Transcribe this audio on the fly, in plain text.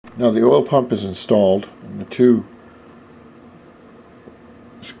Now the oil pump is installed, and the two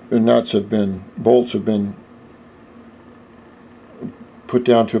bolts have been put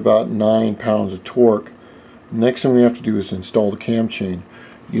down to about 9 pounds of torque. Next thing we have to do is install the cam chain.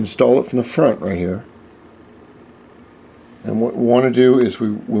 You install it from the front right here. And what we want to do is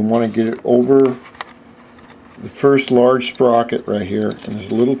we want to get it over the first large sprocket right here, and there's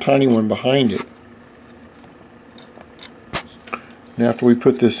a little tiny one behind it. And after we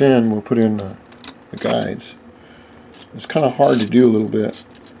put this in, we'll put in the guides. It's kind of hard to do a little bit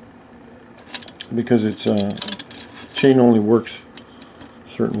because it's chain only works a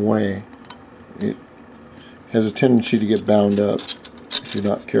certain way. It has a tendency to get bound up if you're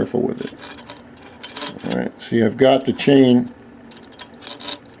not careful with it. Alright, see, I've got the chain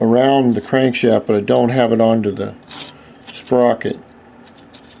around the crankshaft, but I don't have it onto the sprocket.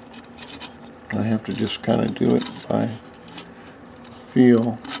 I have to just kind of do it by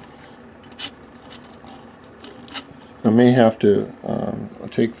feel. I may have to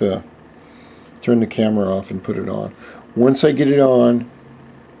turn the camera off and put it on. Once I get it on,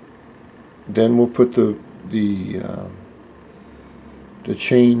 then we'll put the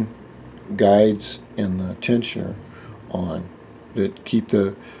chain guides and the tensioner on that keep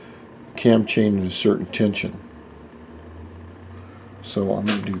the cam chain in a certain tension. So I'm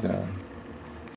going to do that.